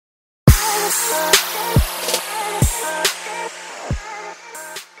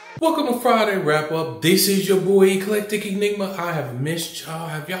Welcome to Friday Wrap Up. This is your boy Eclectic Enigma. I have missed y'all.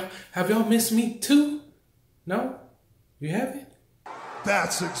 Have y'all missed me too? No? You haven't?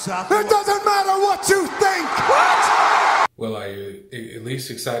 That's exactly. It doesn't matter what you think. What? Well, are you at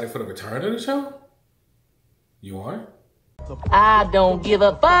least excited for the return of the show? You aren't? I don't give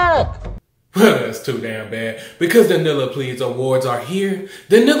a fuck. Well, that's too damn bad. Because the Nilla Please Awards are here.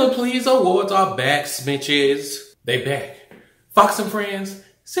 The Nilla Please Awards are back, Smitches. They back. Fox and Friends,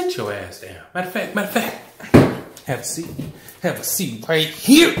 sit your ass down. Matter of fact, have a seat. Have a seat right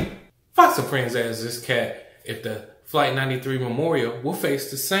here. Fox and Friends asks this cat if the Flight 93 Memorial will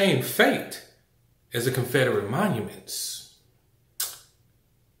face the same fate as the Confederate monuments.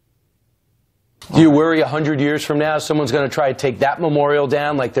 Do you worry 100 years from now someone's going to try to take that memorial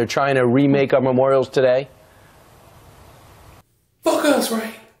down like they're trying to remake our memorials today? Fuck us,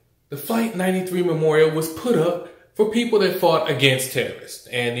 right? The Flight 93 Memorial was put up for people that fought against terrorists.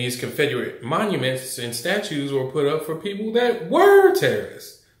 And these Confederate monuments and statues were put up for people that were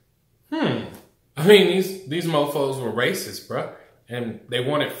terrorists. I mean, these mofos were racist, bruh. And they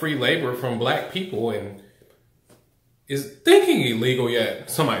wanted free labor from black people. And is thinking illegal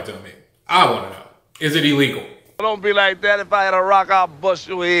yet? Somebody tell me. I want to know. Is it illegal? Don't be like that. If I had a rock, I'll bust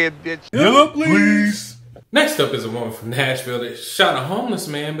your head, bitch. Nilla, please. Next up is a woman from Nashville that shot a homeless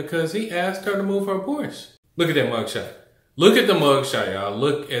man because he asked her to move her Porsche. Look at that mugshot. Look at the mugshot, y'all.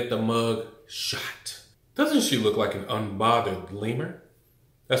 Look at the mugshot. Doesn't she look like an unbothered lemur?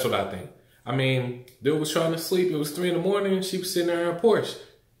 That's what I think. I mean, dude was trying to sleep. It was 3 in the morning and she was sitting in her Porsche.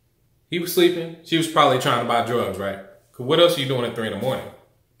 He was sleeping. She was probably trying to buy drugs, right? Because what else are you doing at 3 in the morning?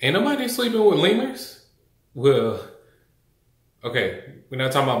 Ain't nobody sleeping with lemurs? Well, okay, we're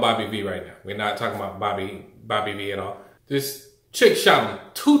not talking about Bobby V right now. We're not talking about Bobby V at all. This chick shot him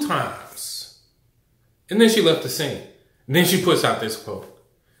 2 times. And then she left the scene. And then she puts out this quote.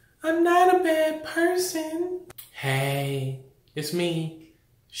 I'm not a bad person. Hey, it's me.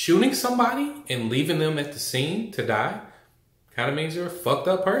 Shooting somebody and leaving them at the scene to die kind of means you're a fucked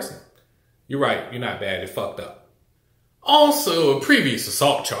up person. You're right, you're not bad, you're fucked up. Also, a previous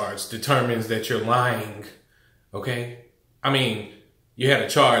assault charge determines that you're lying, okay? I mean, you had a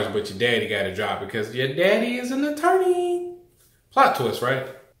charge, but your daddy got a job because your daddy is an attorney. Plot twist, right?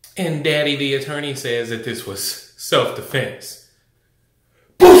 And daddy, the attorney, says that this was self-defense.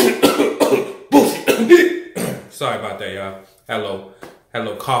 Bullshit! Bullshit! Sorry about that, y'all. Had a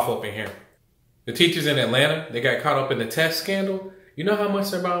little cough up in here. The teachers in Atlanta, they got caught up in the test scandal. You know how much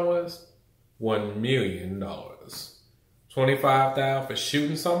their bond was? $1 million. $25,000 for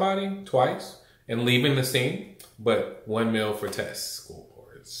shooting somebody twice and leaving the scene, but $1 million for test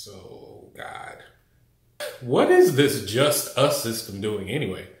scores. So, God. What is this just us system doing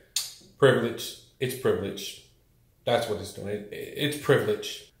anyway? Privilege. It's privilege. That's what it's doing. It's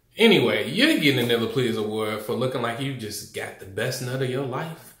privilege. Anyway, you're getting another Please Award for looking like you just got the best nut of your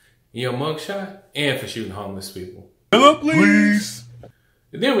life in your mugshot and for shooting homeless people. Nilla, please.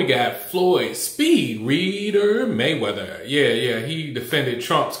 And then we got Floyd Speed Reader Mayweather. Yeah, he defended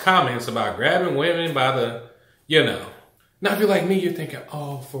Trump's comments about grabbing women by the, you know. Now, if you're like me, you're thinking,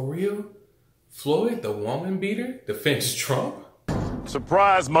 oh, for real? Floyd, the woman beater, defends Trump?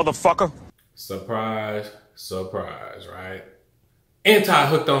 Surprise, motherfucker. Surprise, surprise, right?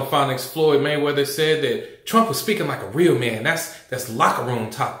 Anti-hooked on phonics Floyd Mayweather said that Trump was speaking like a real man. That's locker room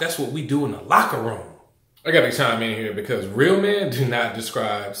talk. That's what we do in the locker room. I gotta chime in here because real men do not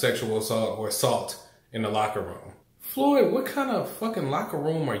describe sexual assault or assault in the locker room. Floyd, what kind of fucking locker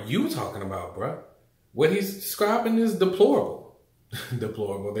room are you talking about, bruh? What he's describing is deplorable.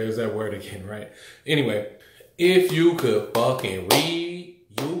 Deplorable, there's that word again, right? Anyway, if you could fucking read,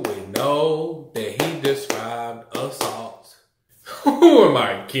 you would know that he described assault. Who am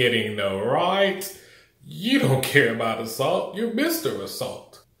I kidding though, right? You don't care about assault, you're Mr. Assault.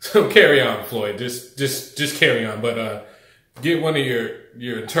 So carry on, Floyd. Just carry on. But get one of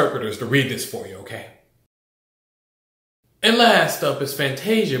your interpreters to read this for you, okay? And last up is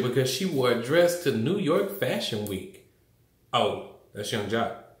Fantasia because she wore a dress to New York Fashion Week. Oh, that's Young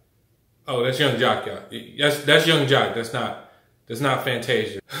Jock. Oh, that's Young Jock, y'all. That's Young Jock. That's not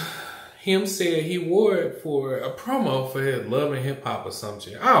Fantasia. Him said he wore it for a promo for his Love and Hip Hop or some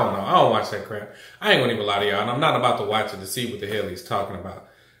shit. I don't know. I don't watch that crap. I ain't gonna even lie to y'all. And I'm not about to watch it to see what the hell he's talking about.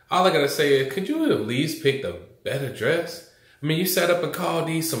 All I gotta say is, could you at least pick a better dress? I mean, you sat up and called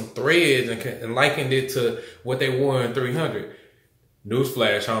these some threads and likened it to what they wore in 300.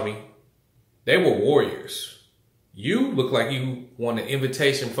 Newsflash, homie. They were warriors. You look like you want an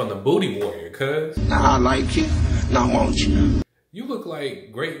invitation from the booty warrior, cuz. Now I like you, now I want you. You look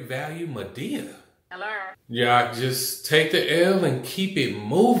like great value Medea. Hello. Yeah, just take the L and keep it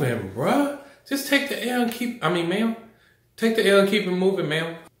moving, bruh. Just take the L and ma'am. Take the L and keep it moving,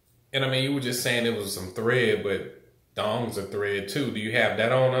 ma'am. And I mean, you were just saying it was some thread, but thongs are thread too. Do you have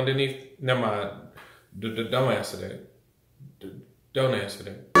that on underneath? Never mind. Don't answer that. Don't answer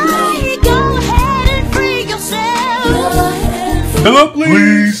that. Go ahead and free yourself. Hello,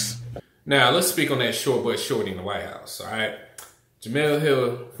 please. Now, let's speak on that short but shorty in the White House, all right? Jemele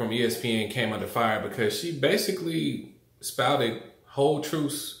Hill from ESPN came under fire because she basically spouted whole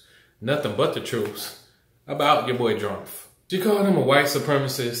truths, nothing but the truths, about your boy Drumpf. She called him a white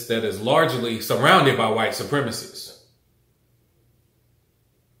supremacist that is largely surrounded by white supremacists.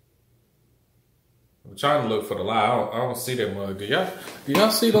 I'm trying to look for the lie. I don't see that mug. Do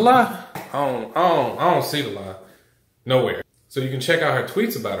y'all see the lie? I don't see the lie. Nowhere. So you can check out her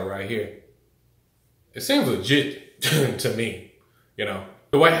tweets about it right here. It seems legit to me, you know.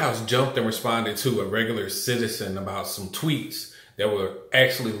 The White House jumped and responded to a regular citizen about some tweets that were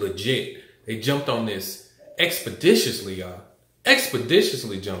actually legit. They jumped on this expeditiously, y'all.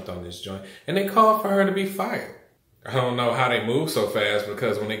 Expeditiously jumped on this joint. And they called for her to be fired. I don't know how they moved so fast,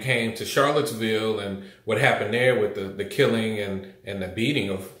 because when it came to Charlottesville and what happened there with the killing and the beating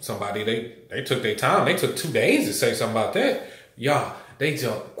of somebody, they took their time. They took 2 days to say something about that. Y'all, they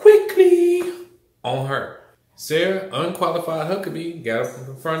jumped quickly on her. Sarah, unqualified Huckabee, got up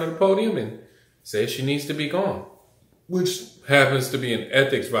in front of the podium and said she needs to be gone, which happens to be an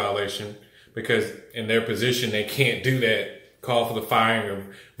ethics violation, because in their position, they can't do that, call for the firing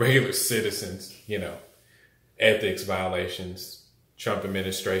of regular citizens, you know. Ethics violations, Trump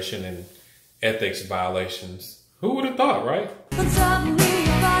administration and ethics violations. Who would have thought, right?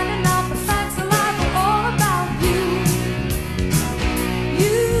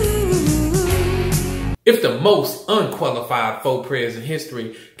 If the most unqualified faux pres in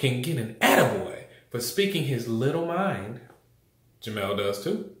history can get an attaboy for speaking his little mind, Jemele does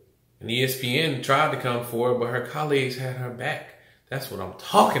too. And ESPN tried to come forward, but her colleagues had her back. That's what I'm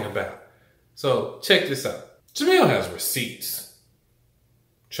talking about. So check this out. Jemele has receipts.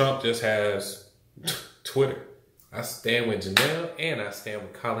 Trump just has Twitter. I stand with Jemele and I stand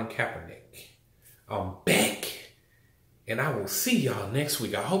with Colin Kaepernick. I'm back. And I will see y'all next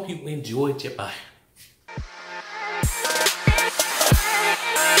week. I hope you enjoyed your bye.